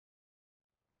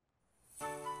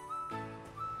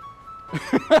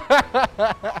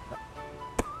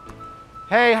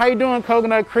Hey, how you doing,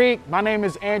 Coconut Creek? My name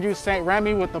is Andrew St.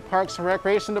 Remy with the Parks and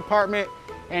Recreation Department,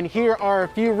 and here are a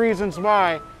few reasons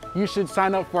why you should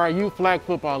sign up for our Youth Flag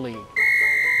Football League.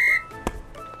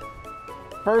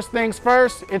 First things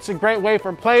first, it's a great way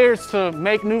for players to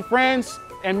make new friends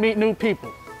and meet new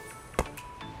people.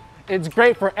 It's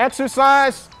great for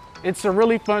exercise, it's a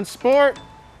really fun sport,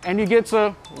 and you get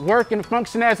to work and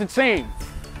function as a team.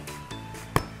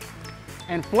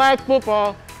 And flag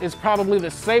football is probably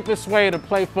the safest way to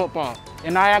play football.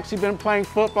 And I actually been playing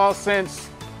football since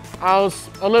I was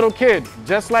a little kid,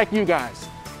 just like you guys.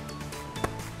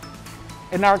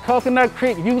 In our Coconut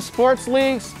Creek Youth Sports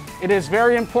Leagues, it is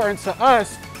very important to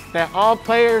us that all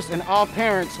players and all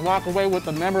parents walk away with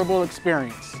a memorable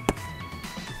experience.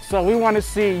 So we want to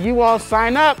see you all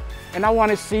sign up, and I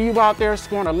want to see you out there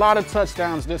scoring a lot of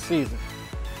touchdowns this season.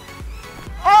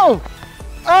 Oh!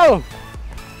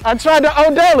 I tried to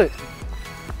Odell it.